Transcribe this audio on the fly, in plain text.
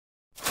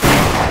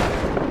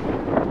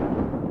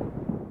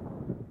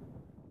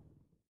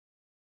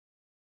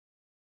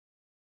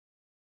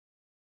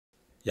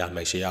Y'all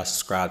make sure y'all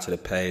subscribe to the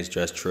page,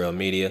 Just Trill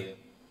Media.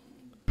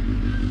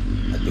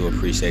 I do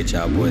appreciate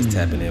y'all boys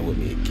tapping in with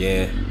me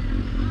again.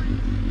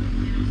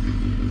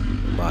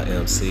 My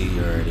MC,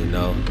 you already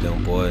know,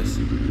 them boys.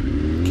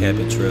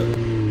 Camping trip.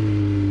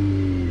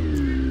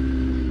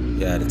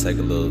 Yeah, I had to take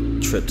a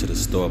little trip to the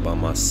store by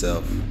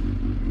myself.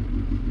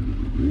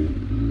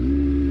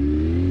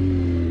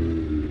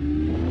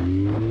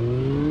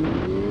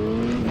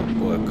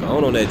 Boy,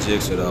 going on that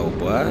jigsaw though,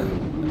 boy.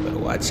 Better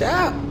watch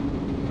out.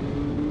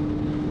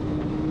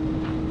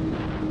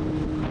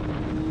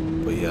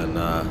 But yeah,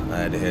 nah, I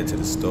had to head to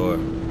the store. You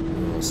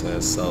know what I'm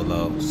saying?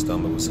 Solo.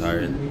 Stomach was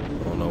hurting.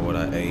 I don't know what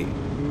I ate.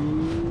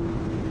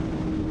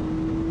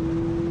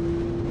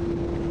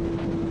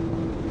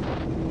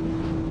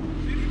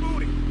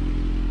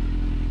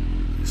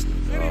 This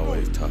nigga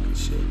always talking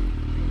shit.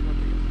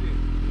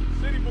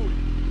 City booty.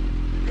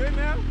 You good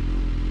now?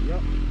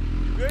 Yep.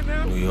 You good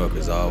now? New York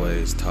is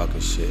always talking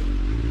shit.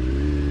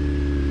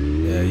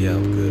 Yeah,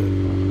 I'm good.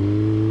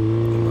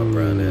 Get my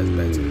brown ass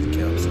back to the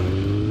campsite.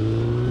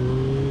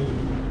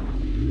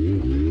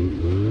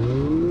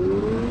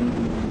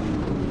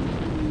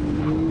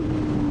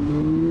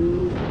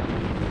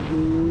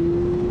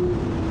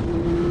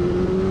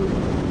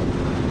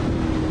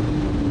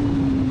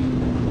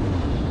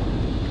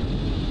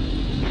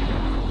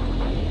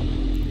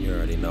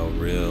 No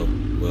real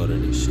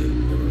wilderness shit, you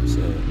know what I'm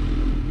saying?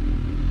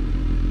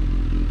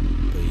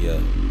 But yeah,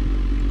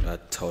 I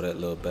tore that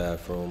little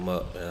bathroom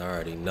up and I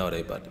already know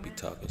they about to be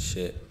talking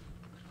shit.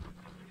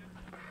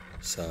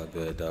 It's all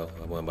good though.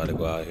 I wasn't about to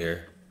go out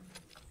here.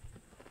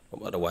 I'm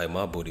about to wipe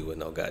my booty with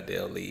no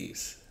goddamn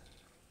leaves.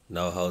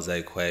 No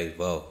Jose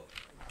Cuervo.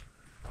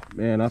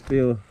 Man, I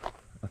feel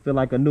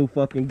like a new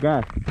fucking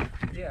guy.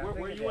 Yeah,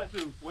 where you went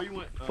to? Where you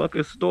went?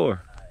 Fucking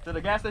store. To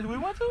the gas station we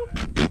went to?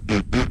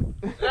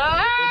 You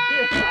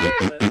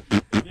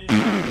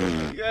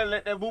gotta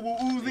let that boo boo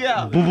oozy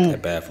out. Boo boo.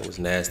 That bathroom was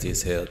nasty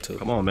as hell too.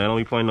 Come on, man. Don't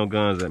be pointing no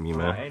guns at me,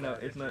 man. Ain't no,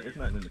 it's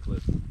nothing in the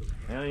clip.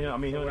 I mean, he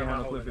don't even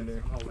have no clip in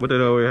there. What they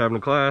over here having a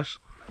clash?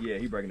 Yeah,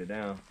 he breaking it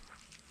down.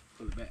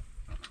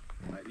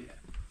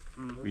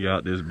 We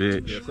out this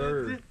bitch. Yes,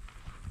 sir.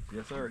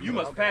 Yes, sir. You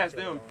must pass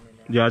them.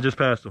 Yeah, I just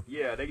passed him.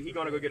 Yeah, he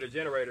gonna go get a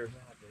generator.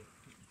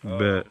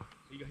 Bet.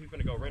 He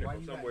finna go rent it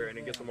from somewhere and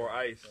then get some more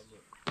ice.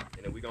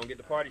 And then we gonna get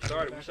the party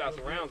started. We shot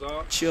some rounds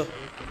off. Chill.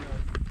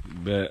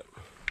 Bet.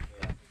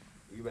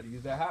 You better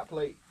use that hot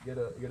plate.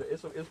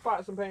 It's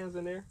pots and pans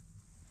in there.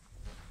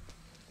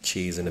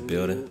 Cheese in the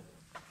building.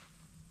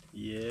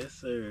 Yes,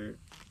 sir.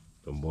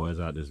 Them boys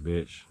out this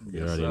bitch.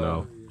 You already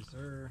know. Yes,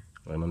 sir.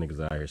 Like, my niggas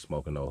out here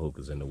smoking no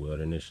hookahs in the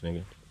wilderness,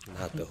 nigga.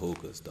 Not the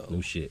hookahs though.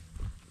 New shit.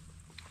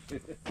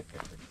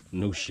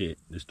 New shit.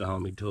 This the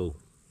homie too.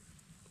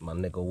 My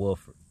nigga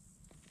Wolford.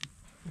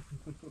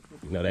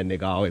 You know that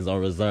nigga always on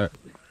reserve.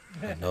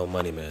 No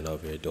money man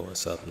over here doing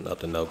something up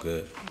to no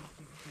good.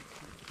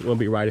 You won't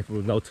be right if there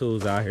was no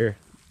tools out here.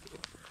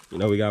 You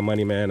know we got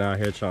money man out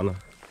here trying to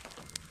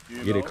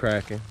get it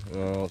cracking. You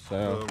know what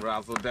I'm saying?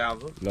 Razzle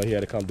dazzle. You know he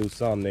had to come do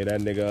something.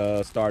 That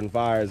nigga starting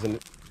fires in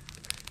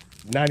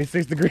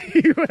 96 degrees.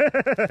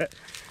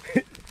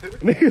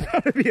 Niggas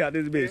ought to be out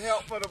this bitch.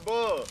 Help for the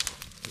bug.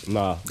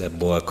 Nah. That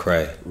boy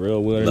cray.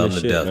 Real wilderness Love him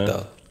to shit, death man.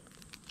 though.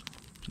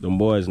 Them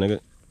boys, nigga.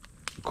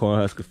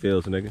 Cornhusker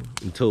fields, nigga.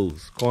 And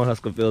tools.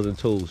 Cornhusker fields and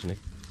tools, nigga.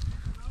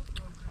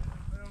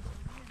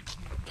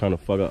 Trying to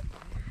fuck up.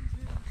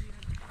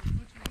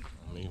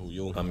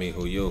 I mean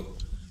who you?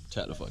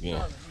 Chat the fuck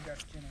in.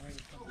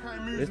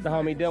 This the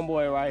homie them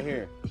boy right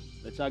here.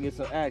 Let y'all get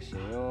some action,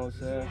 you know what I'm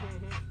saying?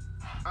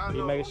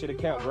 He making shit a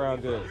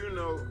campground good. You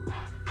know.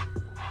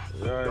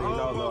 You already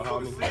know, little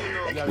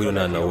homie. We do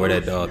not know where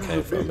that dog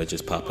came from. It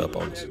just popped up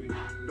on us.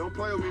 Don't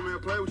play with me, man.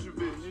 Play with you,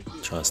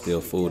 bitch. Trying to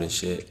steal food and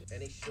shit.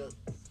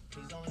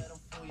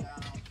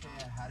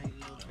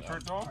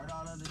 Shirt off?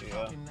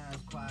 Yeah.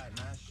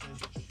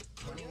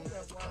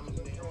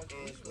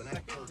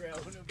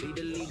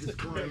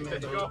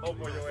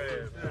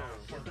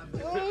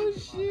 Oh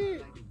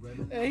shit!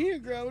 Hey, here,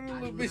 grabbing a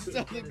little bit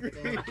something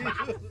green.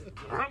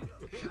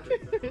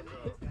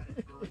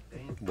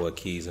 Boy,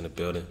 Keys in the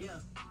building.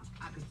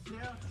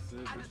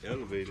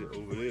 Elevated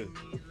over there.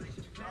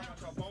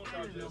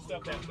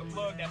 Stuff that's the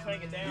plug that's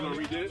hanging down. You gonna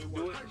read this?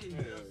 Do it?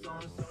 Yeah.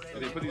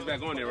 And then put these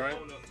back on there, right?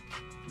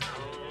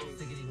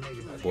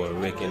 Boy,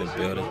 Rick in the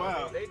building.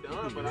 They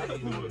done, but I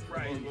didn't do it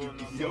right.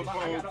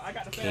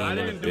 King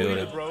in the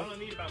building.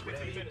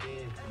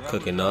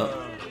 Cooking up.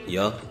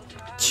 Yup.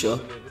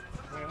 Chill.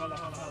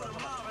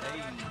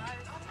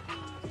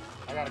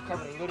 I gotta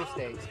cover the little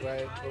steaks,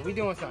 right? But we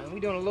doing something. We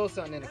doing a little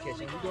something in the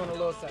kitchen. We doing a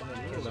little something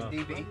in the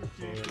kitchen, DB.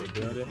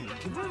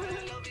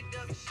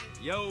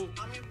 Yo,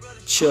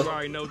 Chill. you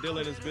already know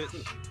Dylan is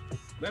bitch.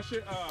 That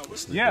shit,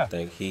 I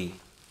think he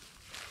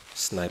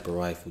sniper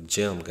rifle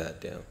Jim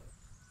goddamn.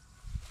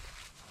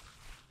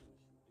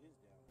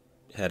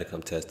 Had to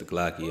come test the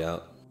Glocky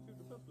out.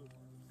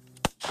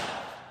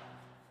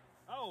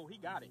 Oh, he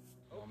got it.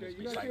 Okay,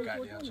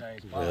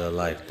 Real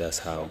life, that's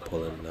how I'm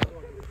pulling it up.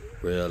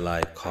 Real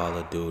life, Call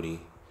of Duty,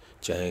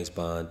 James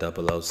Bond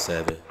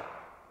 007,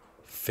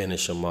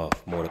 Finish him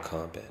off. Mortal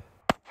Kombat.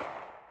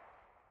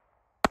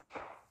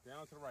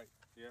 Down to the right.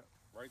 Yeah,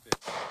 right there.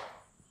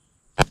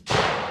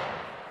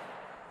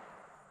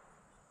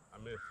 I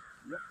missed.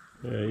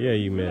 Yeah,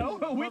 you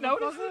missed. We know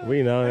this.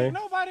 We know, Ain't eh?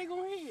 nobody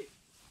gonna hit.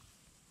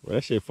 Well,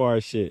 that shit far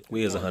as shit.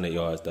 We is 100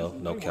 yards though.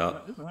 No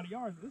count. This is 100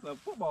 yards. This is a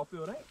football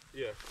field, ain't it?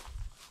 Yeah.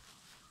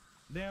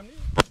 Damn near.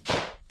 Yeah,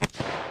 like a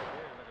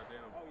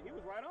damn. Oh, he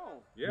was right on.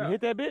 You Yeah. hit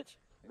that bitch?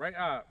 Right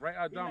eye,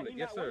 Dominic.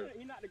 Yes, sir.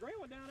 He knocked the green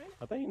one down, ain't it?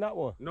 I think he knocked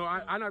one. No,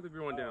 I knocked the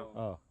green one down.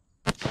 Oh.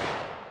 A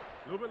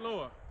little bit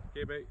lower.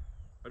 Okay, babe.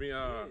 I mean,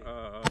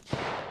 a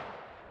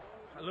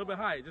little bit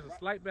higher. Just a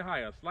slight bit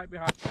higher. Slight bit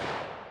higher.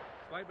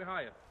 Slight bit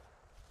higher.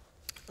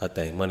 I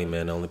think Money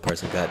Man the only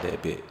person got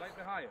that bit. Slight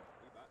bit higher.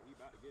 He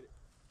about to get it.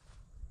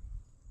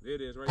 There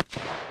it is, right?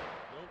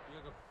 Nope, you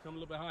gotta come a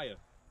little bit higher.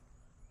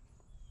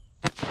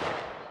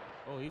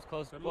 Oh, he's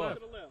close to To the the ball.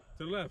 left.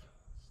 To the left.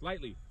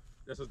 Slightly.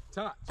 That's a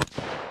touch.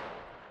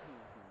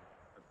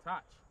 A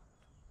touch.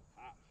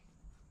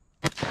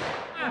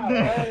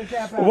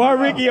 Why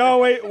Ricky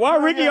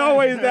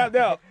always tapped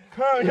out?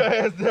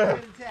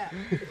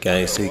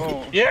 Gang see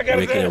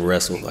Ricky done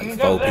wrestled like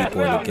 4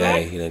 people in the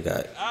game. He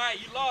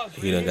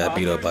done got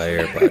beat up by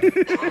everybody.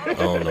 I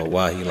don't know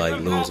why he like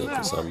losing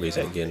for some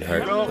reason, getting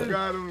hurt. But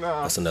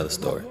that's another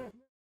story.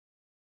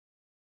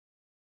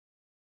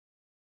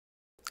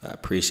 I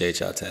appreciate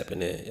y'all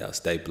tapping in. Y'all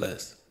stay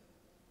blessed.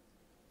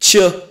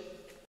 Cheaaaa.